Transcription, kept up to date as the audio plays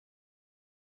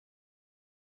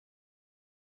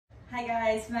Hi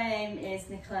guys, my name is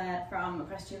Nicola from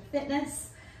Equestrian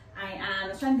Fitness. I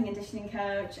am a strength and conditioning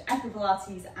coach,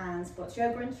 equipilates and sports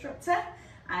yoga instructor.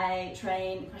 I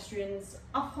train equestrians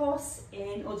off horse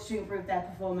in order to improve their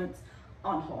performance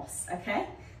on horse, okay?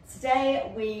 Today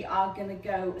we are going to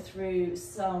go through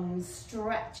some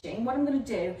stretching. What I'm going to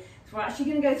do is we're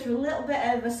actually going to go through a little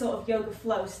bit of a sort of yoga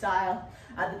flow style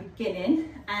at the beginning,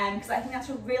 because I think that's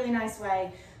a really nice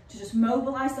way to just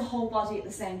mobilise the whole body at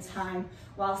the same time,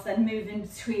 whilst then moving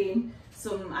between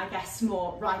some, I guess,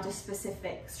 more rider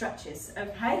specific stretches,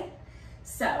 okay?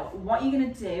 So what you're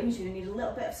going to do is you're going to need a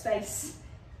little bit of space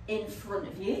in front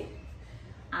of you,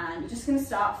 and you're just going to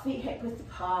start feet hip width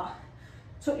apart,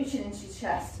 tuck your chin into your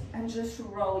chest and just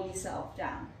roll yourself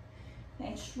down.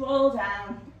 Okay, just roll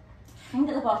down, hang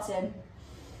at the bottom,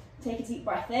 take a deep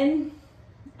breath in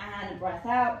and a breath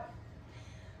out,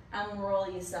 and roll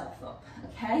yourself up,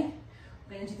 okay?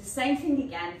 We're going to do the same thing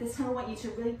again. This time I want you to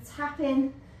really tap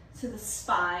in to the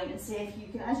spine and see if you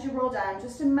can, as you roll down,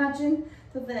 just imagine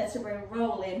the vertebrae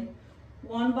rolling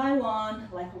one by one,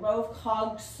 like a row of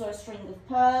cogs or a string of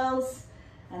pearls,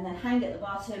 and then hang at the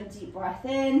bottom, deep breath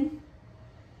in,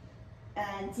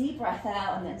 and deep breath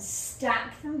out, and then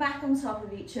stack them back on top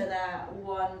of each other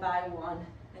one by one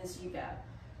as you go.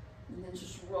 And then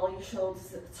just roll your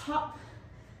shoulders at the top.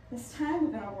 This time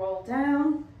we're going to roll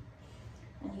down,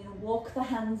 and you're going to walk the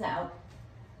hands out,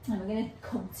 and we're going to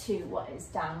come to what is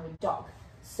downward dog.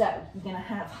 So you're going to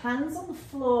have hands on the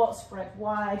floor spread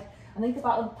wide, and think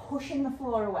about them pushing the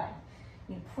floor away.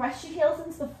 You press your heels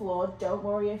into the floor, don't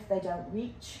worry if they don't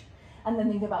reach, and then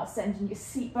think about sending your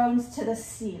seat bones to the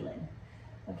ceiling.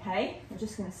 Okay, we're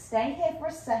just going to stay here for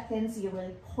a second, so you're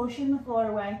really pushing the floor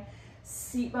away,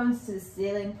 seat bones to the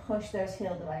ceiling, push those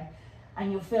heels away. And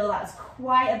you'll feel that's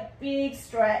quite a big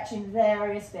stretch in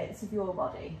various bits of your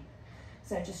body.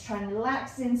 So just try and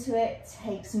relax into it,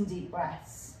 take some deep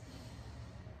breaths.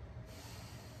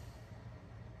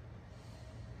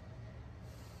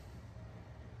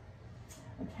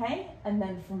 Okay, and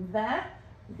then from there,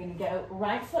 we're going to go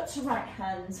right foot to right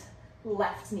hand,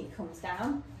 left knee comes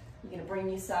down. You're going to bring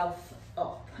yourself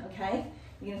up, okay?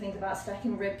 You're going to think about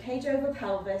stacking rib cage over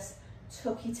pelvis,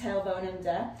 tuck your tailbone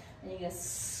under, and you're going to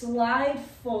slide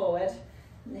forward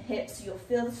in the hips, so you'll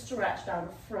feel the stretch down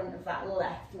the front of that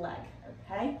left leg,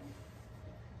 okay?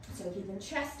 So we're keeping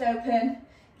chest open,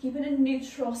 keeping a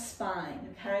neutral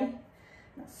spine, okay?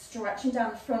 That's stretching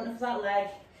down the front of that leg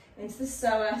into the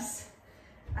psoas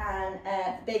and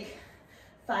big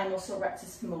thigh muscle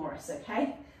rectus femoris,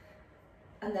 okay?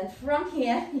 And then from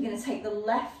here, you're going to take the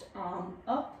left arm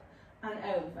up and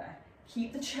over.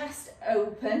 Keep the chest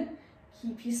open.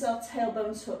 Keep yourself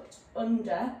tailbone tucked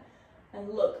under, and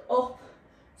look up,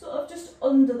 sort of just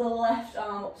under the left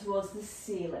arm up towards the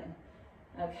ceiling.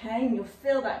 Okay, and you'll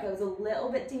feel that goes a little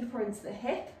bit deeper into the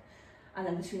hip, and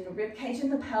then between the rib cage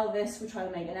and the pelvis, we're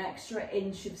trying to make an extra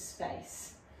inch of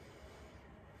space.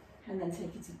 And then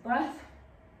take a deep breath,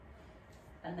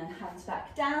 and then hands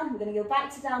back down. We're going to go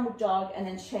back to downward dog and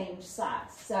then change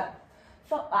sides. So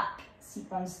foot back, seat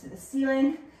bones to the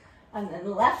ceiling, and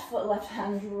then left foot, left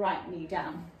hand, right knee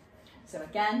down. So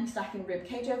again, stacking rib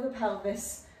cage over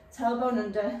pelvis, tailbone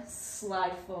under,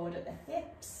 slide forward at the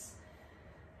hips.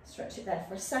 Stretch it there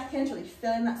for a second, really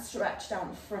feeling that stretch down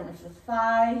the front of the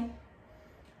thigh.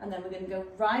 And then we're going to go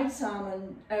right arm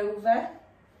and over,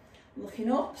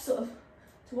 looking up sort of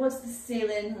towards the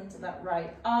ceiling under that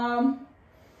right arm.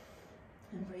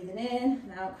 And breathing in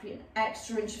and out, create an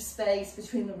extra inch of space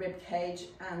between the rib cage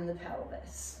and the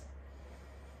pelvis.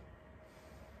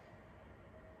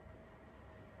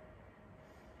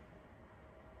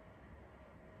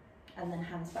 And then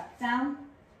hands back down.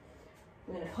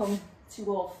 We're going to come to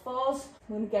all fours.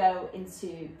 We're going to go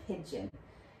into pigeon.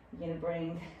 You're going to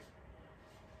bring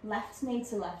left knee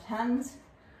to left hand,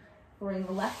 bring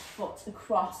the left foot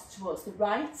across towards the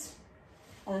right,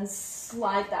 and then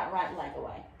slide that right leg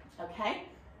away. Okay?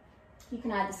 You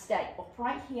can either stay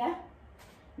upright here,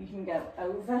 you can go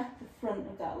over the front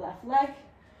of that left leg,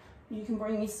 you can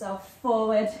bring yourself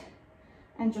forward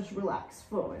and just relax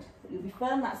forward. But you'll be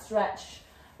feeling that stretch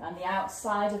around the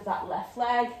outside of that left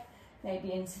leg,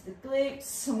 maybe into the glutes,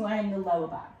 somewhere in the lower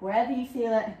back. Wherever you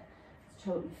feel it, it's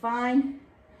totally fine.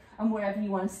 And wherever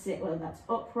you want to sit, whether that's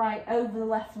upright, over the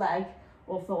left leg,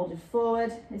 or folded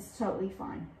forward, it's totally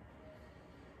fine.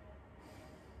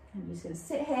 And you're just going to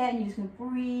sit here and you're just going to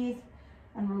breathe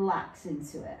and relax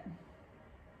into it.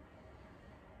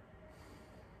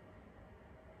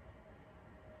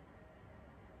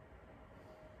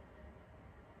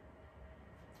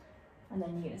 And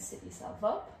then you're going to sit yourself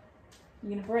up.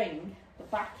 You're going to bring the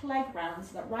back leg round,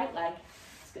 so that right leg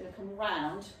is going to come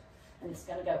round and it's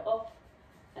going to go up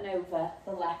and over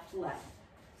the left leg.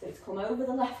 So it's come over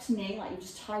the left knee, like you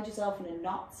just tied yourself in a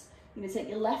knot. You're going to take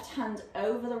your left hand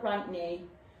over the right knee,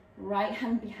 right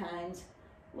hand behind,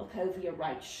 look over your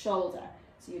right shoulder.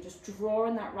 So you're just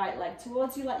drawing that right leg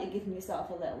towards you like you're giving yourself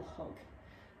a little hug.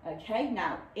 Okay,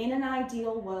 now in an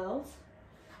ideal world,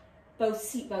 both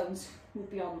seat bones would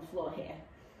be on the floor here.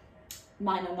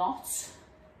 Mine are not,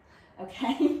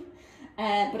 okay?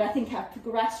 But I think I've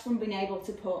progressed from being able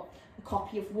to put a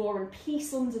copy of War and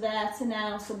Peace under there to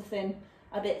now something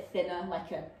a bit thinner,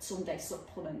 like a Sunday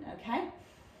supplement, okay?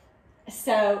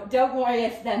 So don't worry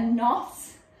if they're not.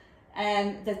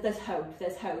 There's hope,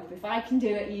 there's hope. If I can do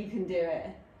it, you can do it.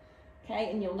 Okay,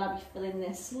 and you'll now be filling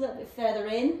this a little bit further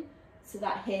in to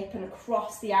that hip and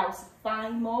across the outer thigh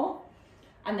more.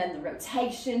 And then the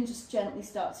rotation just gently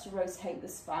starts to rotate the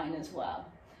spine as well.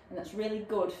 And that's really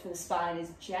good for the spine,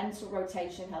 is gentle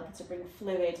rotation, helping to bring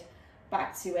fluid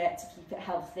back to it to keep it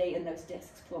healthy and those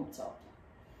discs plumped up.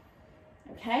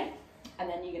 Okay, and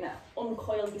then you're going to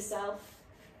uncoil yourself.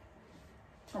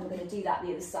 And we're going to do that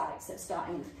the other side. So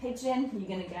starting with pigeon, you're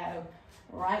going to go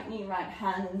right knee, right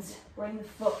hand, bring the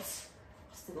foot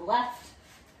to the left,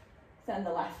 send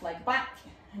the left leg back,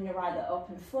 and you're either up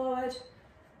and forward,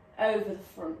 over the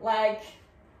front leg,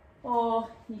 or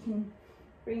you can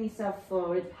bring yourself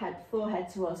forward, forehead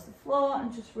towards the floor,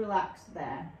 and just relax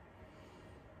there.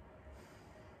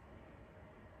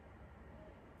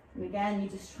 And again,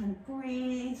 you're just trying to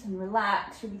breathe and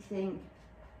relax, really think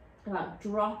about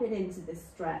dropping into this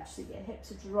stretch, so your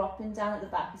hips are dropping down at the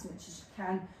back as much as you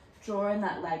can, drawing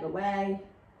that leg away.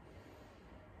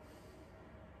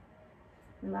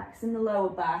 Relaxing the lower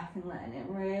back and letting it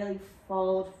really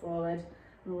fold forward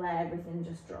and let everything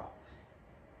just drop.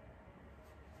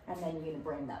 And then you're going to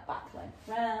bring that back leg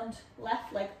round,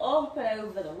 left leg up and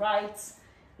over the right.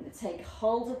 You're going to take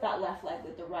hold of that left leg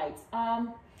with the right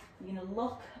arm. You're going to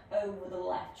look over the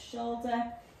left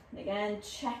shoulder. And again,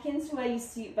 check into where your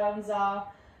seat bones are.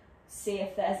 See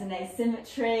if there's an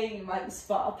asymmetry. You might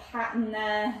spot a pattern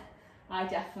there. I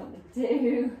definitely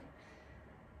do.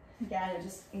 Again, we're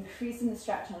just increasing the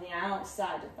stretch on the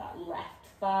outside of that left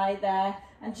thigh there,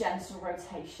 and gentle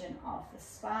rotation of the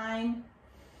spine.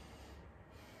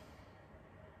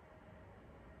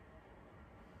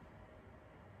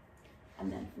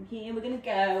 And then from here, we're going to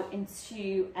go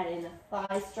into an inner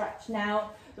thigh stretch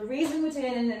now. The reason we're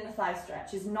doing an inner thigh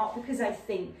stretch is not because I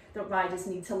think that riders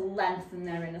need to lengthen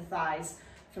their inner thighs.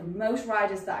 For most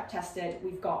riders that I've tested,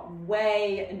 we've got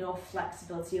way enough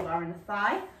flexibility of our inner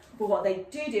thigh. But what they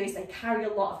do is they carry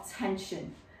a lot of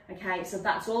tension. Okay, so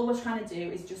that's all we're trying to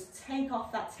do, is just take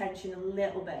off that tension a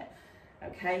little bit.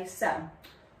 Okay, so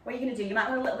what you're going to do, you might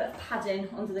want a little bit of padding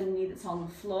under the knee that's on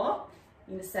the floor.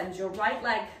 You're going to send your right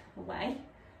leg away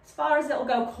as far as it'll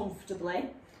go comfortably.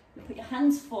 You put your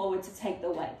hands forward to take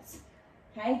the weight.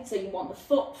 Okay, so you want the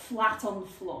foot flat on the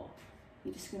floor.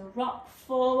 You're just going to rock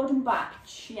forward and back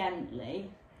gently,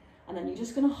 and then you're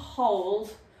just going to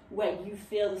hold where you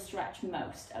feel the stretch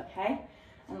most, okay?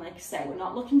 And like I say, we're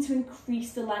not looking to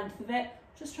increase the length of it,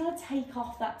 just trying to take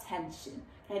off that tension.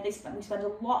 Okay, we spend a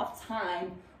lot of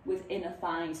time with inner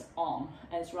thighs on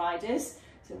as riders,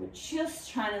 so we're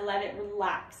just trying to let it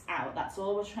relax out. That's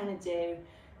all we're trying to do,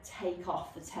 take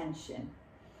off the tension.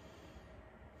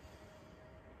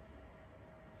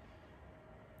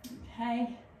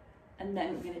 Okay, and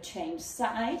then we're going to change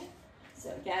side.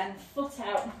 So again, foot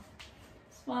out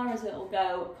as far as it'll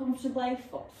go comfortably,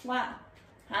 foot flat,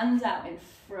 hands out in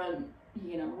front.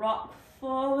 You're going to rock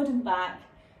forward and back,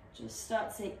 just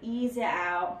start to ease it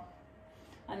out,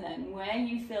 and then where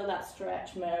you feel that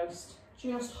stretch most,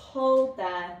 just hold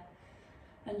there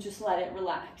and just let it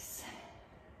relax.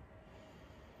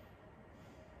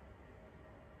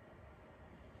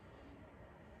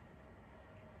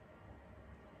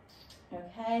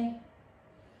 Okay.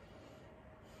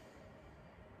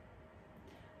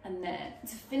 And then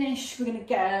to finish, we're going to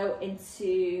go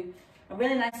into a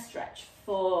really nice stretch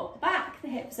for the back, the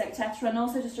hips, etc., and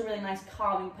also just a really nice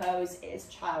calming pose is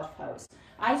child pose.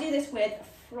 I do this with a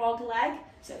frog leg,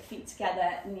 so feet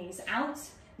together, knees out.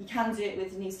 You can do it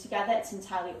with knees together, it's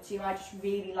entirely up to you. I just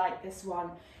really like this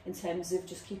one in terms of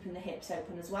just keeping the hips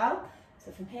open as well.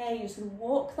 So from here, you're just going to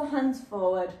walk the hands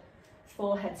forward,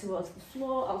 forehead towards the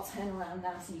floor. I'll turn around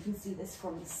now so you can see this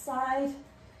from the side.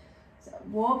 So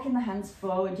walking the hands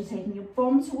forward, you're taking your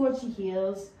bum towards your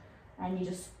heels, and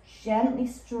you're just gently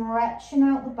stretching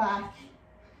out the back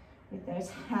with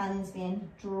those hands being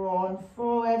drawn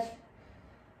forward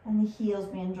and the heels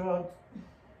being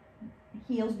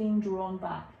drawn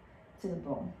back to the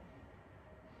bum.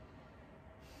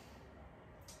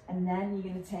 And then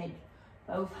you're going to take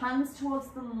Both hands towards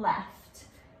the left,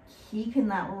 keeping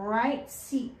that right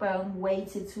seat bone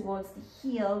weighted towards the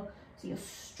heel, so you're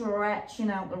stretching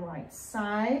out the right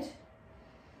side.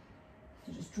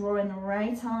 So just drawing the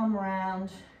right arm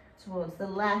round towards the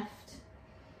left,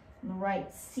 and the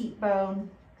right seat bone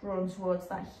drawn towards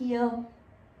that heel.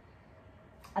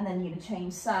 And then you're going to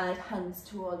change side, hands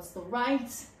towards the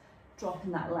right,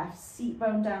 dropping that left seat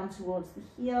bone down towards the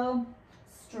heel,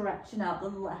 stretching out the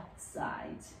left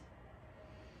side.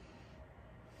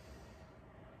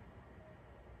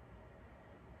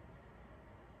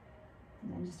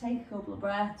 And then just take a couple of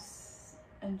breaths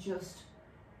and just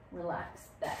relax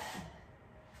there.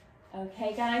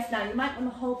 Okay guys, now you might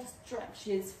want to hold the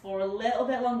stretches for a little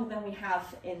bit longer than we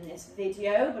have in this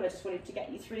video, but I just wanted to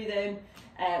get you through them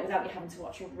without you having to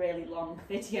watch a really long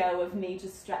video of me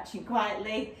just stretching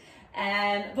quietly.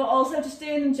 But also just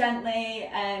doing them gently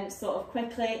and sort of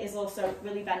quickly is also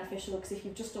really beneficial, because if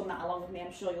you've just done that along with me,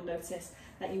 I'm sure you'll notice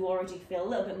that you already feel a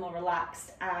little bit more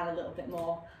relaxed and a little bit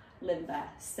more limber.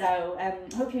 So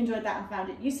hope you enjoyed that and found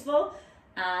it useful,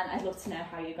 and I'd love to know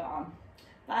how you got on.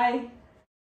 Bye.